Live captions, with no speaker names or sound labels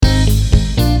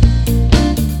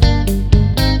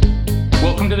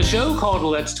show called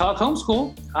Let's Talk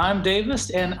Homeschool. I'm Davis,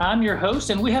 and I'm your host,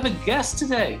 and we have a guest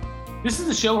today. This is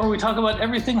the show where we talk about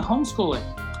everything homeschooling,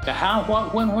 the how,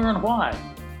 what, when, where, and why.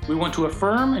 We want to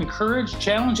affirm, encourage,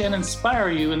 challenge, and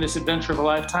inspire you in this adventure of a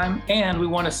lifetime, and we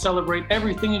want to celebrate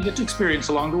everything you get to experience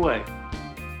along the way.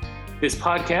 This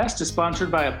podcast is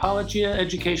sponsored by Apologia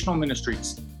Educational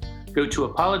Ministries. Go to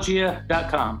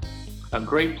apologia.com, a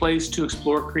great place to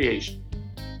explore creation.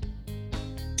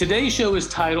 Today's show is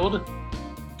titled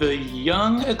The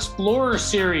Young Explorer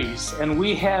Series, and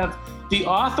we have the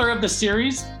author of the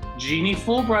series, Jeannie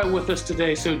Fulbright, with us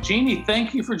today. So, Jeannie,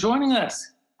 thank you for joining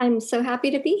us. I'm so happy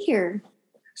to be here.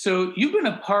 So, you've been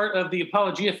a part of the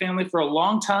Apologia family for a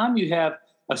long time. You have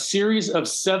a series of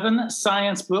 7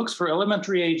 science books for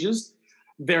elementary ages.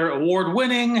 They're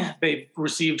award-winning. They've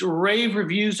received rave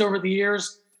reviews over the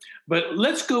years. But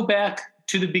let's go back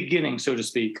to the beginning, so to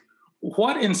speak.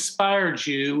 What inspired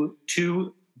you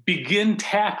to begin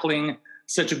tackling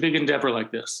such a big endeavor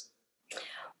like this?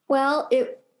 Well,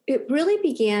 it really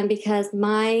began because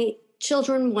my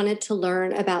children wanted to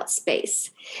learn about space.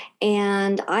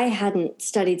 And I hadn't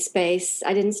studied space.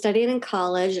 I didn't study it in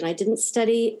college, and I didn't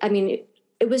study,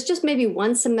 it was just maybe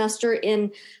one semester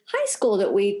in high school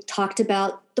that we talked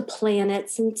about the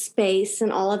planets and space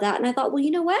and all of that. And I thought, well,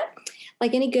 you know what?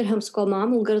 Like any good homeschool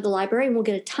mom, we'll go to the library and we'll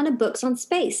get a ton of books on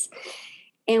space.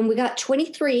 And we got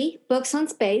 23 books on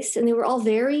space, and they were all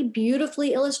very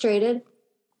beautifully illustrated.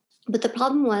 But the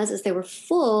problem was they were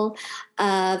full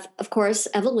of course,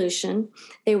 evolution.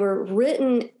 They were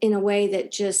written in a way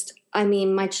that just,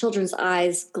 my children's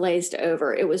eyes glazed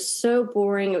over. It was so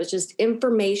boring. It was just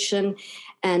information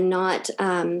and not,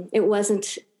 it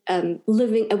wasn't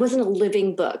living. It wasn't a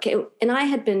living book. And I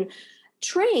had been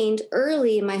trained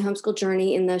early in my homeschool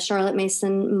journey in the Charlotte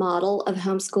Mason model of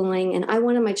homeschooling. And I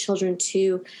wanted my children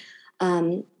to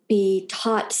be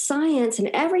taught science and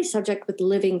every subject with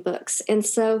living books. And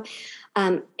so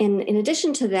in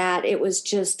addition to that,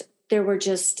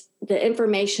 the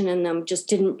information in them just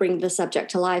didn't bring the subject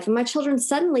to life. And my children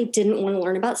suddenly didn't want to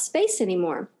learn about space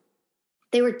anymore.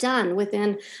 They were done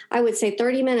within, I would say,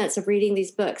 30 minutes of reading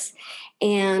these books.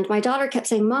 And my daughter kept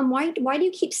saying, Mom, why do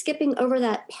you keep skipping over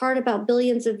that part about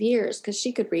billions of years? Because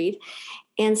she could read.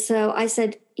 And so I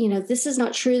said, this is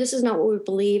not true. This is not what we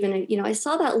believe. And, I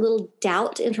saw that little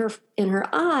doubt in her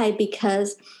eye,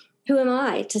 because who am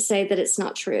I to say that it's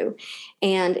not true?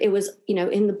 And it was,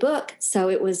 in the book. So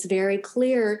it was very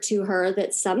clear to her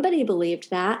that somebody believed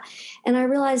that. And I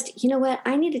realized, you know what?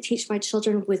 I need to teach my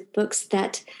children with books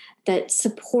that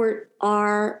support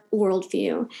our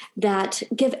worldview, that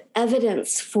give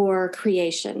evidence for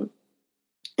creation.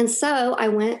 And so I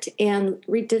went and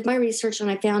did my research,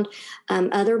 and I found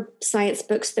other science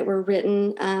books that were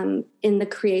written in the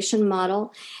creation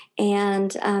model,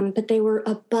 and but they were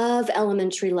above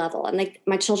elementary level, and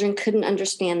my children couldn't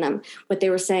understand them, what they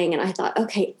were saying. And I thought,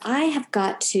 okay, I have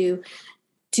got to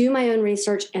do my own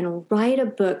research and write a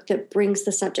book that brings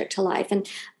the subject to life. And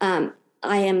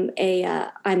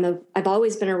I've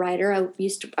always been a writer.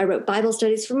 I wrote Bible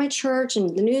studies for my church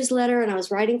and the newsletter, and I was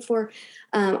writing for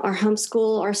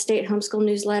our state homeschool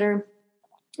newsletter.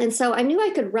 And so I knew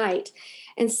I could write.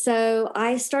 And so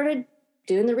I started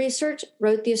doing the research,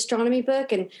 wrote the astronomy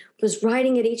book, and was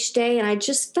writing it each day. And I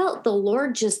just felt the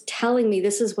Lord just telling me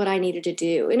this is what I needed to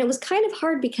do. And it was kind of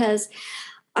hard because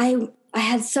I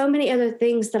had so many other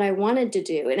things that I wanted to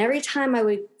do. And every time I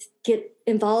would get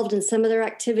involved in some other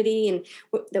activity and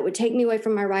that would take me away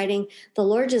from my writing, the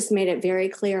Lord just made it very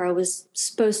clear I was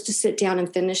supposed to sit down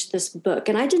and finish this book.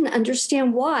 And I didn't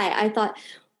understand why. I thought,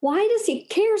 why does he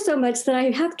care so much that I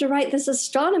have to write this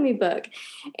astronomy book?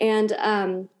 And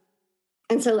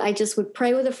so I just would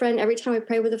pray with a friend. Every time I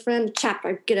pray with a friend,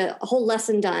 I'd get a whole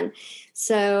lesson done.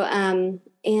 So,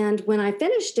 and when I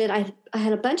finished it, I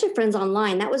had a bunch of friends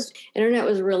online. Internet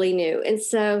was really new. And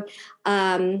so,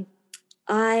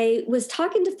 I was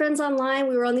talking to friends online.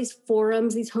 We were on these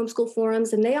forums, these homeschool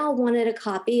forums, and they all wanted a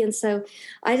copy. And so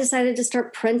I decided to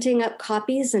start printing up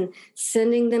copies and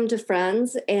sending them to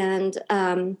friends. And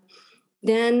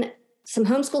then some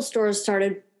homeschool stores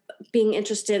started being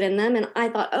interested in them. And I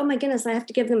thought, oh my goodness, I have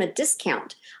to give them a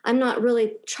discount. I'm not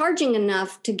really charging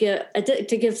enough to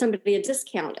give somebody a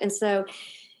discount.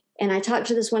 And I talked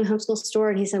to this one homeschool store,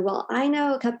 and he said, well, I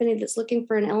know a company that's looking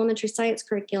for an elementary science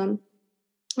curriculum.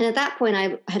 And at that point,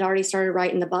 I had already started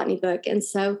writing the botany book. And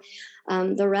so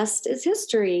the rest is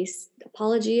history.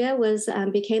 Apologia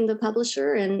became the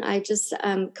publisher, and I just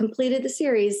completed the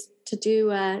series to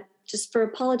do just for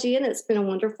Apologia, and it's been a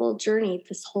wonderful journey,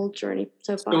 this whole journey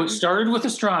so far. So it started with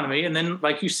astronomy, and then,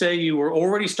 like you say, you were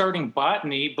already starting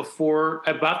botany before,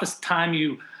 about this time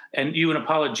you and you and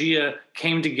Apologia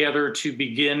came together to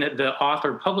begin the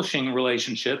author-publishing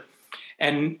relationship.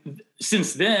 And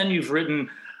since then, you've written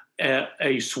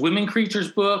a swimming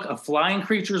creatures book, a flying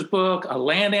creatures book, a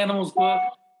land animals book,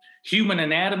 human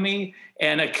anatomy,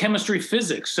 and a chemistry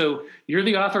physics. So you're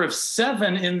the author of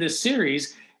 7 in this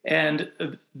series. And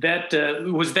that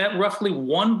was that roughly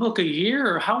one book a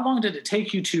year, or how long did it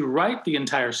take you to write the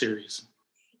entire series?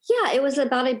 Yeah, it was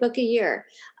about a book a year.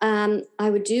 I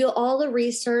would do all the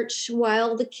research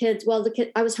while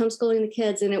I was homeschooling the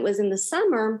kids, and it was in the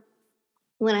summer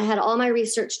when I had all my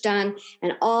research done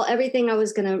and everything I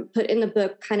was going to put in the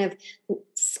book kind of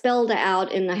spelled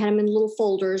out, and I had them in little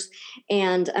folders.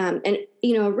 And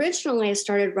originally I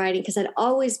started writing because I've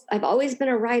always been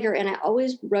a writer, and I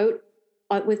always wrote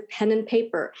with pen and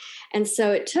paper. And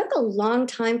so it took a long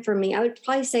time for me. I would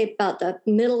probably say about the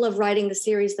middle of writing the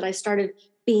series that I started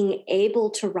being able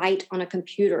to write on a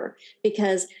computer,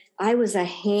 because I was a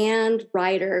hand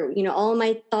writer. All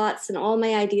my thoughts and all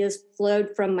my ideas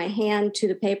flowed from my hand to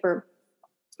the paper.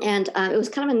 And it was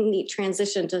kind of a neat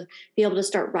transition to be able to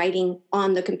start writing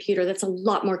on the computer. That's a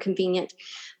lot more convenient.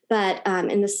 But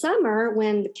in the summer,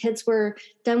 when the kids were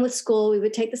done with school, we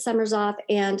would take the summers off,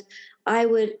 and we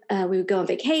would go on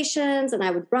vacations, and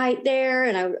I would write there.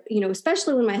 And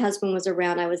especially when my husband was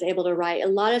around, I was able to write. A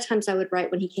lot of times I would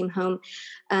write when he came home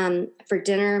for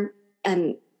dinner.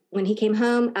 And when he came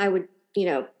home, I would,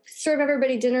 serve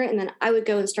everybody dinner, and then I would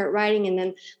go and start writing. And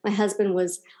then my husband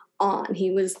was on. He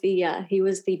was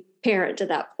the parent at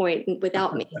that point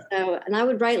without me. So, and I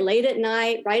would write late at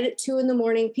night, write at 2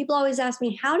 a.m. People always ask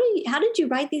me, how did you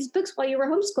write these books while you were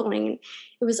homeschooling? And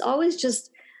it was always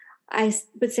just, I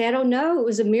would say, I don't know. It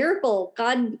was a miracle.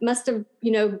 God must have,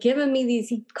 given me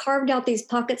he carved out these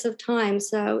pockets of time.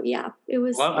 So yeah, it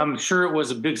was. Well, I'm sure it was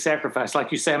a big sacrifice.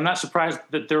 Like you say, I'm not surprised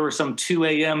that there were some 2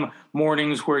 a.m.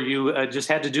 mornings where you just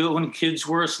had to do it when kids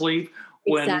were asleep,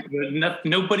 when exactly.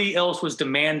 Nobody else was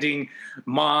demanding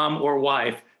mom or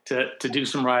wife to do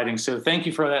some writing. So thank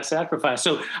you for that sacrifice.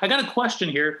 So I got a question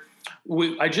here.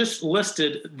 I just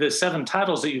listed the 7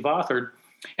 titles that you've authored,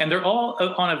 and they're all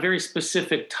on a very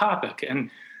specific topic. And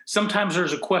sometimes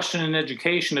there's a question in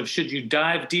education of, should you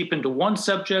dive deep into one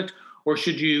subject, or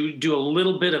should you do a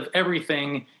little bit of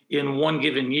everything in one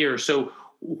given year? So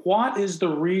what is the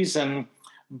reason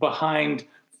behind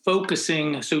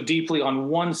focusing so deeply on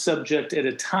one subject at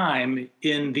a time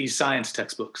in these science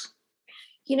textbooks?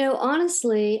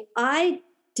 Honestly, I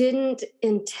didn't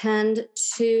intend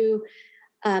to,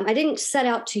 I didn't set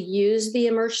out to use the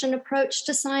immersion approach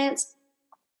to science.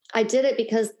 I did it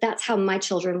because that's how my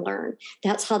children learn.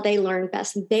 That's how they learn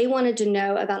best. They wanted to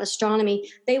know about astronomy.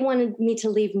 They wanted me to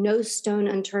leave no stone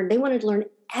unturned. They wanted to learn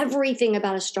everything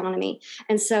about astronomy.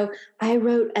 And so I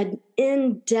wrote an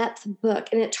in-depth book.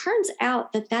 And it turns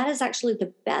out that is actually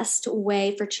the best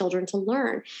way for children to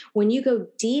learn. When you go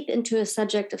deep into a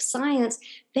subject of science,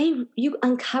 you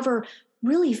uncover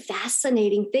really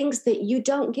fascinating things that you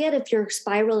don't get if you're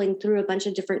spiraling through a bunch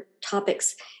of different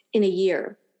topics in a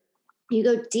year. You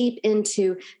go deep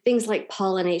into things like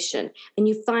pollination, and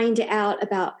you find out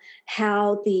about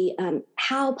how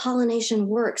how pollination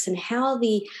works, and how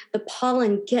the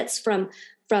pollen gets from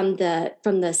the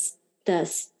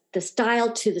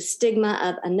style to the stigma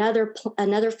of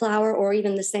another flower, or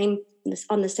even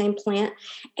on the same plant,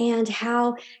 and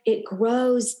how it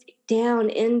grows down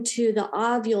into the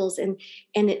ovules, and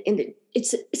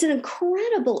it's an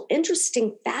incredible,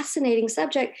 interesting, fascinating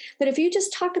subject. But if you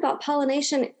just talk about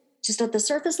pollination just at the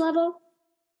surface level,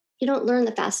 you don't learn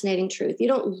the fascinating truth. You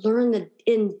don't learn the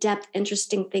in-depth,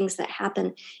 interesting things that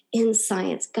happen in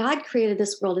science. God created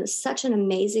this world in such an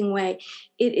amazing way.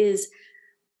 It is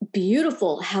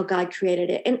beautiful how God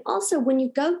created it. And also, when you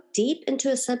go deep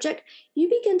into a subject, you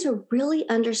begin to really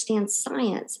understand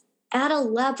science at a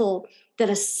level that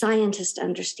a scientist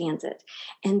understands it.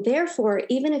 And therefore,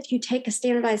 even if you take a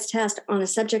standardized test on a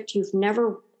subject you've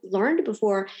never learned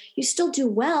before, you still do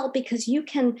well, because you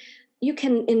can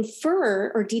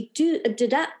infer or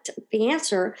deduct the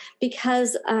answer,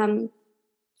 because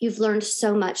you've learned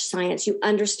so much science. You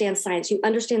understand science. You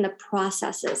understand the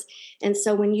processes. And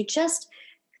so when you just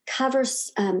cover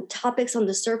topics on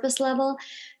the surface level,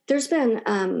 there's been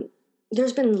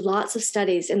lots of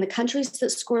studies, and the countries that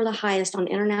score the highest on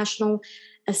international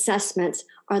assessments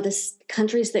are the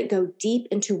countries that go deep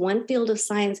into one field of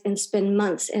science and spend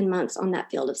months and months on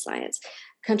that field of science.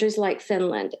 Countries like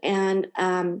Finland and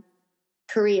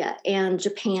Korea and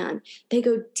Japan, they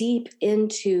go deep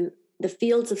into the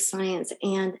fields of science,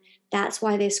 and that's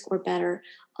why they score better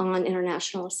on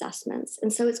international assessments.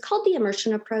 And so it's called the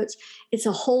immersion approach. It's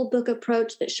a whole book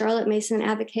approach that Charlotte Mason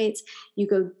advocates. You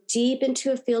go deep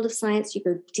into a field of science, you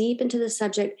go deep into the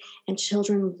subject, and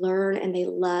children learn, and they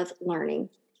love learning.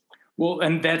 Well,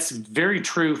 and that's very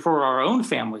true for our own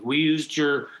family. We used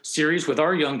your series with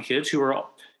our young kids who are,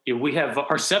 we have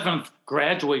our 7th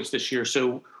graduates this year.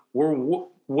 So we're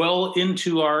well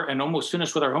into and almost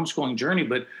finished with our homeschooling journey.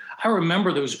 But I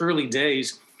remember those early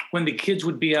days when the kids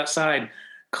would be outside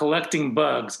collecting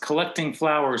bugs, collecting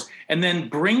flowers, and then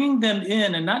bringing them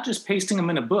in and not just pasting them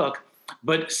in a book,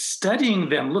 but studying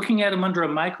them, looking at them under a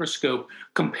microscope,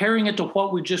 comparing it to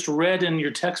what we just read in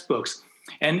your textbooks.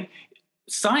 And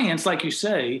science, like you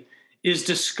say, is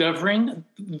discovering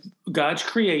God's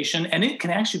creation, and it can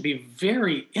actually be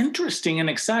very interesting and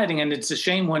exciting. And it's a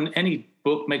shame when any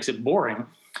book makes it boring.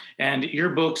 And your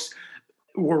books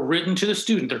were written to the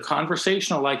student. They're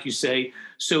conversational, like you say.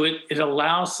 So it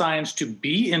allows science to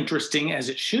be interesting as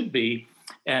it should be.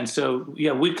 And so,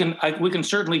 yeah, we can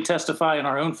certainly testify in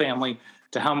our own family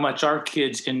to how much our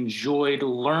kids enjoyed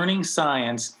learning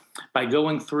science by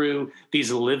going through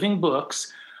these living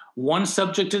books, one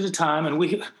subject at a time.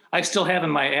 And I still have in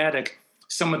my attic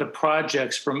some of the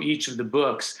projects from each of the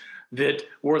books that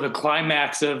were the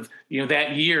climax of,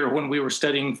 that year when we were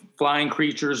studying flying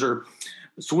creatures or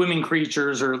swimming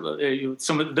creatures, or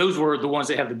some of those were the ones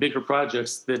that have the bigger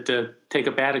projects that take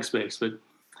up attic space. But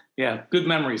yeah, good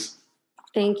memories.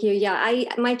 Thank you. Yeah,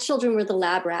 my children were the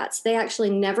lab rats. They actually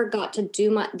never got to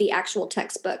do the actual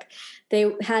textbook.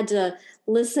 They had to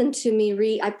listen to me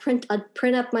read. I'd print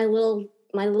up my little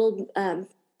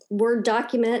Word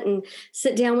document and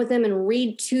sit down with them and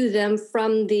read to them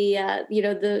from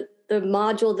the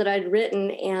module that I'd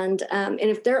written. And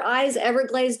if their eyes ever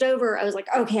glazed over, I was like,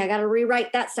 okay, I got to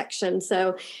rewrite that section.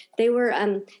 So they were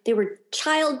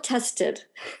child tested.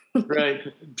 Right.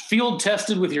 Field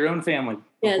tested with your own family.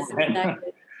 Yes,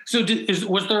 exactly. So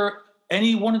was there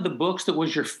any one of the books that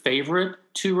was your favorite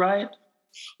to write?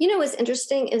 What's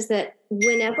interesting is that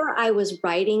whenever I was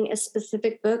writing a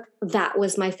specific book, that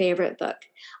was my favorite book.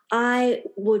 I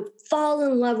would fall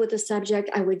in love with the subject.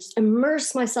 I would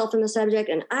immerse myself in the subject,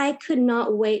 and I could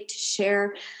not wait to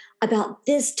share about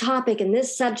this topic and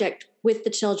this subject with the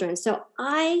children. So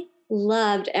I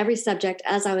loved every subject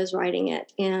as I was writing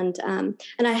it. And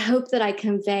I hope that I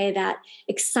convey that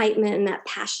excitement and that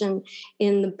passion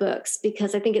in the books,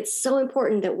 because I think it's so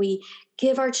important that we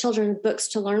give our children books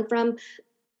to learn from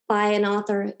by an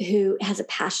author who has a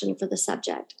passion for the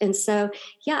subject. And so,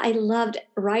 yeah, I loved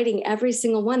writing every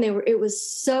single one. It was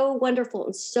so wonderful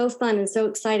and so fun and so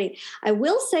exciting. I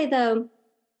will say, though,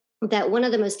 that one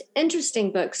of the most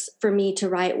interesting books for me to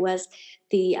write was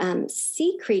the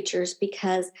sea creatures,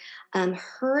 because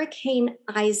Hurricane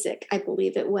Isaac, I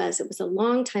believe it was a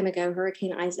long time ago,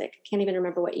 Hurricane Isaac, can't even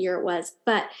remember what year it was,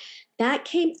 but that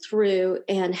came through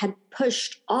and had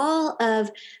pushed all of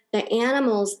the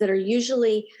animals that are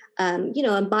usually,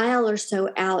 a mile or so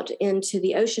out into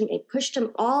the ocean. It pushed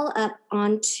them all up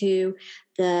into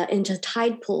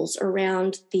tide pools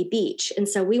around the beach. And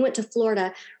so we went to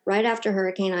Florida right after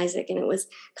Hurricane Isaac, and it was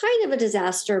kind of a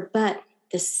disaster, but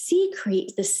the sea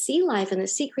life and the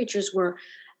sea creatures were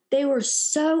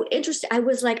so interesting. I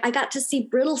was like, I got to see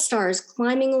brittle stars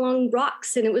climbing along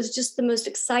rocks, and it was just the most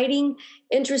exciting,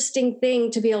 interesting thing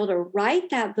to be able to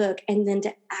write that book and then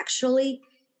to actually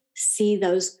see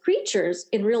those creatures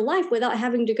in real life without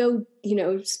having to go,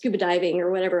 scuba diving or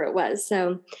whatever it was.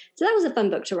 So that was a fun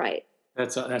book to write.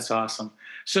 That's awesome.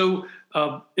 So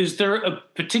is there a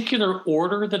particular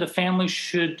order that a family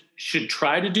should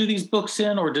try to do these books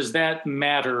in, or does that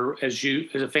matter as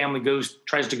a family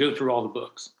tries to go through all the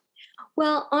books?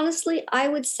 Well, honestly, I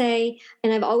would say,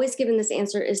 and I've always given this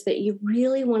answer, is that you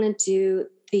really want to do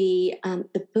the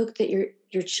book that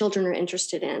your children are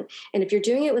interested in. And if you're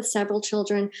doing it with several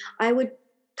children, I would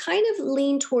kind of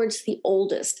lean towards the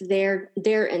oldest, their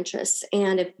interests.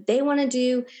 And if they want to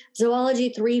do Zoology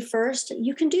 3 first,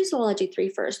 you can do Zoology 3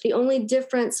 first. The only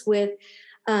difference with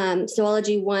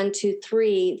Zoology 1, 2,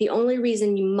 3, the only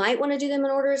reason you might want to do them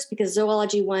in order is because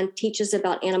Zoology 1 teaches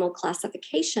about animal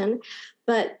classification,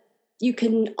 but you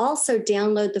can also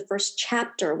download the first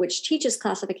chapter, which teaches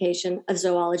classification of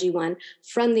Zoology 1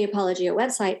 from the Apologia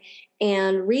website,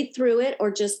 and read through it,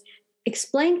 or just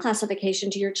explain classification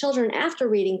to your children after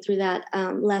reading through that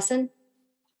lesson.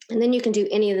 And then you can do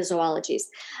any of the zoologies,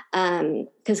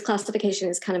 because classification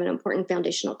is kind of an important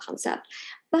foundational concept.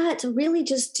 But really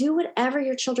just do whatever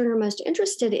your children are most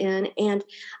interested in. And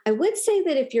I would say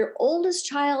that if your oldest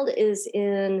child is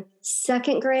in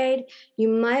second grade, you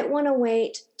might want to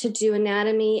wait to do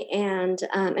anatomy,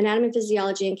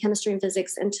 physiology, and chemistry and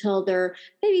physics until they're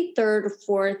maybe third or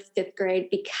fourth, fifth grade,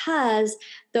 because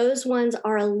those ones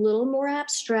are a little more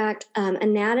abstract.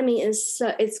 Anatomy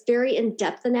it's very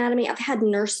in-depth anatomy. I've had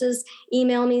nurses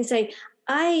email me and say,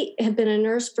 I have been a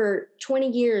nurse for 20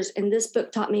 years, and this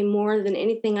book taught me more than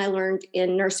anything I learned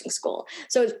in nursing school.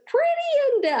 So it's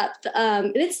pretty in depth.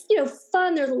 And it's,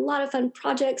 fun. There's a lot of fun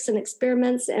projects and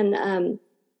experiments and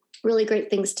really great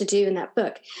things to do in that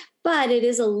book. But it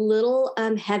is a little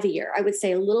heavier. I would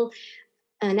say a little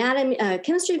anatomy,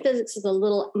 chemistry and physics is a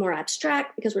little more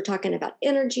abstract because we're talking about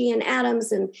energy and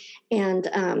atoms and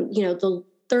the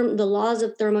laws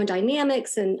of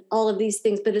thermodynamics and all of these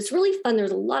things, but it's really fun.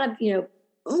 There's a lot of,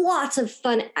 lots of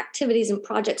fun activities and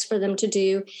projects for them to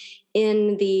do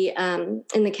in the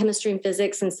chemistry and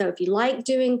physics. And so if you like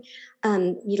doing,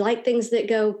 you like things that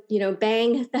go,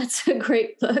 bang, that's a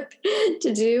great book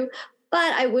to do.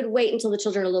 But I would wait until the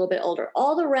children are a little bit older.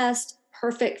 All the rest,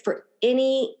 perfect for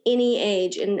any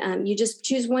age. And you just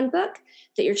choose one book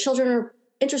that your children are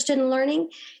interested in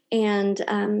learning, and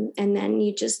then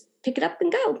you just pick it up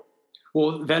and go.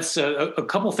 Well, that's a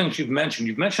couple things you've mentioned.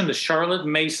 You've mentioned the Charlotte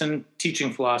Mason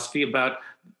teaching philosophy about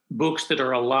books that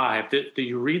are alive, that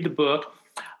you read the book.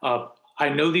 I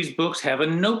know these books have a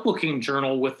notebooking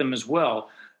journal with them as well.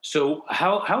 So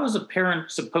how is a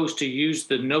parent supposed to use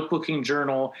the notebooking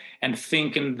journal and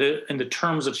think in the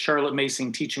terms of Charlotte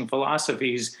Mason teaching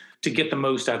philosophies to get the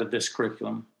most out of this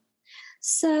curriculum?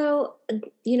 So,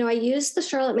 I use the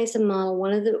Charlotte Mason model.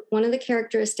 One of the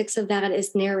characteristics of that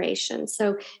is narration.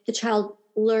 So the child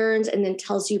learns and then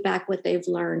tells you back what they've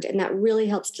learned, and that really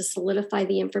helps to solidify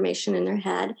the information in their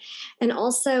head. And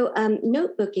also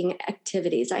notebooking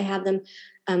activities. I have them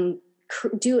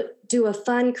do a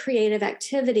fun, creative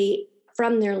activity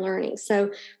from their learning.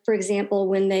 So, for example,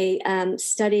 when they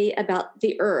study about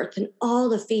the Earth and all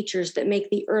the features that make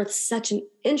the Earth such an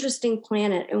interesting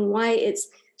planet and why it's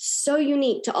so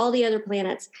unique to all the other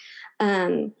planets.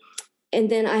 And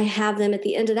then I have them at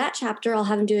the end of that chapter, I'll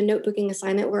have them do a notebooking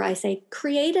assignment where I say,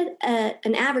 create an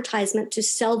advertisement to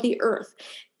sell the Earth.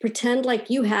 Pretend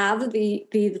like you have the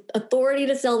authority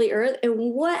to sell the Earth. And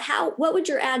what would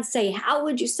your ad say? How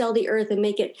would you sell the Earth and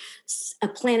make it a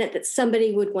planet that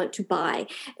somebody would want to buy?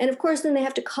 And of course, then they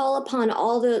have to call upon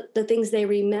all the things they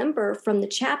remember from the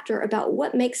chapter about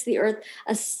what makes the Earth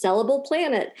a sellable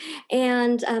planet.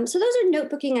 And so those are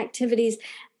notebooking activities.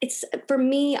 It's for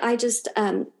me,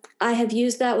 I have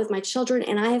used that with my children,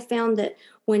 and I have found that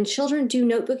when children do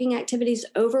notebooking activities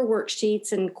over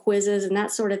worksheets and quizzes and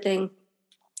that sort of thing,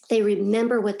 they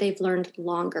remember what they've learned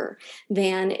longer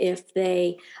than if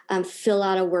they fill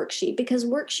out a worksheet, because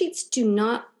worksheets do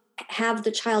not have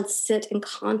the child sit and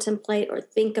contemplate or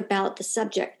think about the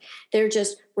subject. They're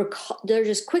just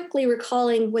quickly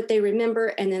recalling what they remember,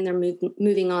 and then they're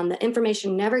moving on. The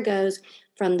information never goes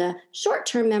from the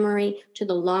short-term memory to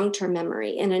the long-term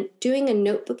memory. And doing a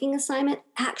notebooking assignment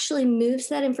actually moves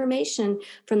that information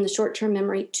from the short-term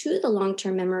memory to the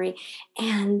long-term memory.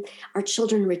 And our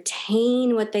children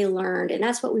retain what they learned. And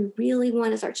that's what we really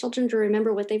want, is our children to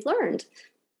remember what they've learned.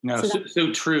 No,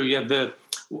 so true. Yeah,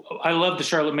 I love the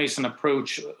Charlotte Mason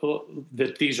approach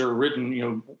that these are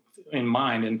written, in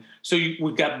mind. And so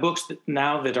we've got books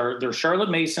now that they're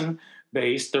Charlotte Mason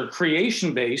based, they're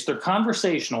creation based, they're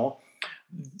conversational.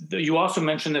 You also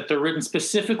mentioned that they're written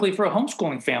specifically for a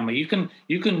homeschooling family.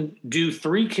 You can do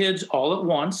 3 kids all at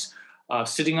once,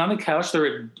 sitting on the couch.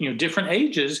 They're at different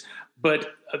ages,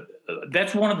 but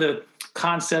that's one of the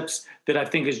concepts that I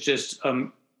think is just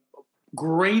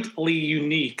greatly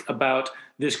unique about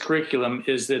this curriculum,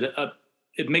 is that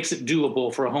it makes it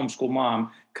doable for a homeschool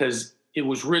mom because it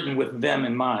was written with them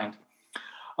in mind.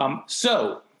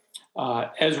 So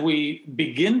as we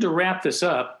begin to wrap this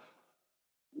up,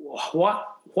 what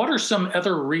are some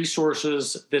other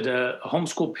resources that a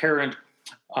homeschool parent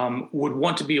would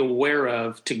want to be aware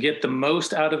of to get the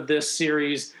most out of this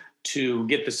series, to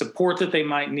get the support that they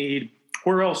might need?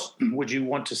 Where else would you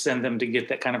want to send them to get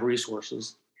that kind of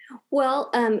resources?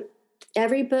 Well,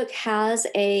 every book has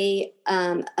a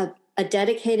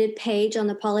dedicated page on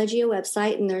the Apologia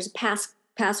website, and there's a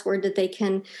password that they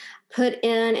can put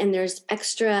in, and there's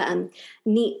extra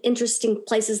neat, interesting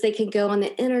places they can go on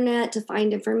the internet to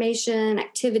find information,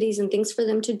 activities, and things for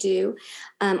them to do.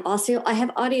 Also, I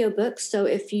have audiobooks, so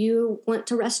if you want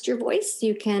to rest your voice,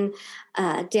 you can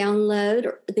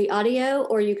download the audio,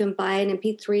 or you can buy an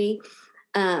MP3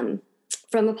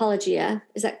 from Apologia.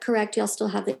 Is that correct? Y'all still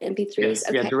have the MP3s? Yes.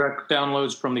 Okay. Yeah, direct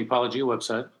downloads from the Apologia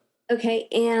website. Okay,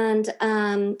 and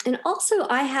also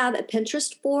I have a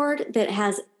Pinterest board that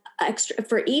has extra,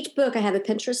 for each book I have a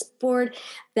Pinterest board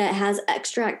that has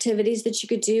extra activities that you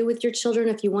could do with your children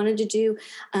if you wanted to do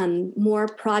more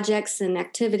projects and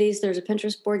activities. There's a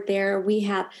Pinterest board there. We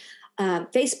have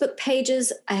Facebook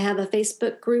pages. I have a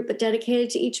Facebook group dedicated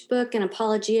to each book, and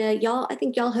Apologia. I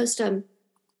think y'all host on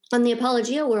the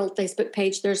Apologia World Facebook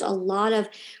page. There's a lot of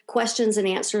questions and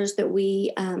answers that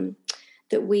we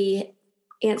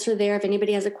answer there. If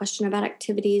anybody has a question about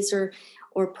activities or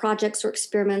projects or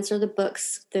experiments or the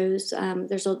books,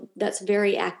 that's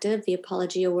very active, the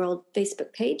Apologia World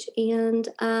Facebook page. And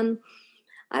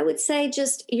I would say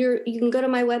you can go to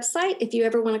my website. If you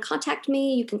ever want to contact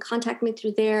me, you can contact me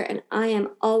through there. And I am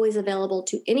always available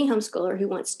to any homeschooler who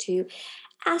wants to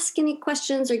ask any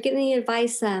questions or get any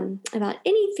advice about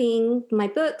anything, my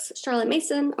books, Charlotte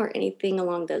Mason, or anything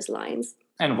along those lines.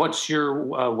 And what's your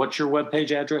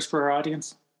webpage address for our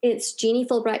audience? It's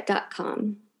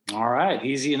JeannieFulbright.com. All right,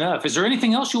 easy enough. Is there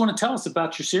anything else you want to tell us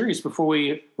about your series before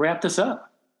we wrap this up?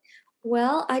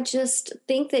 Well, I just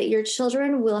think that your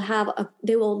children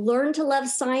they will learn to love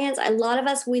science. A lot of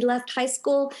us, we left high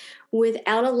school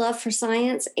without a love for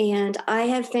science, and I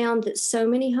have found that so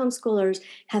many homeschoolers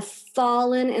have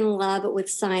fallen in love with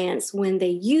science when they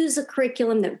use a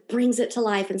curriculum that brings it to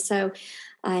life. And so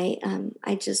I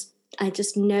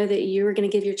just know that you're going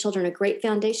to give your children a great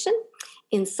foundation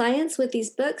in science with these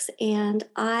books, and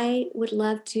I would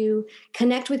love to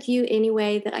connect with you any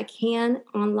way that I can,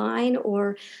 online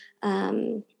or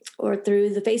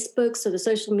through the Facebooks or the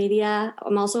social media.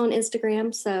 I'm also on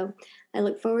Instagram, so I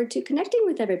look forward to connecting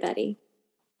with everybody.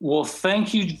 Well,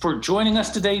 thank you for joining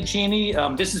us today, Jeannie.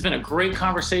 This has been a great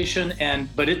conversation,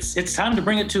 but it's time to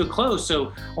bring it to a close.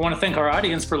 So I want to thank our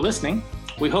audience for listening.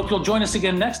 We hope you'll join us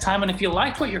again next time. And if you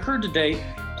liked what you heard today,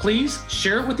 please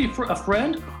share it with a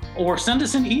friend or send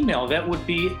us an email. That would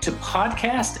be to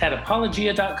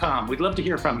podcast@apologia.com. We'd love to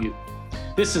hear from you.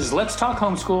 This is Let's Talk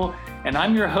Homeschool, and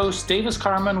I'm your host, Davis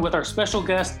Carman, with our special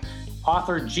guest,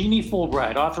 author Jeannie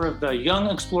Fulbright, author of the Young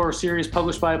Explorer series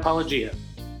published by Apologia.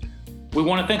 We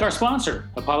want to thank our sponsor,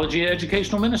 Apologia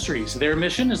Educational Ministries. Their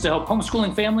mission is to help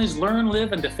homeschooling families learn,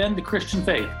 live, and defend the Christian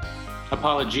faith.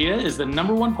 Apologia is the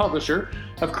 #1 publisher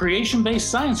of creation-based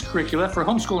science curricula for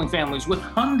homeschooling families with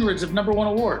hundreds of #1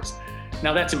 awards.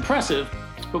 Now that's impressive,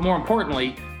 but more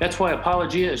importantly, that's why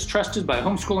Apologia is trusted by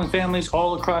homeschooling families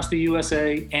all across the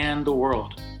USA and the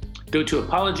world. Go to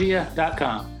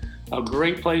apologia.com, a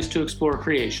great place to explore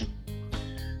creation.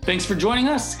 Thanks for joining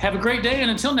us. Have a great day, and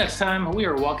until next time, we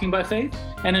are walking by faith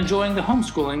and enjoying the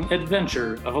homeschooling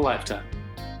adventure of a lifetime.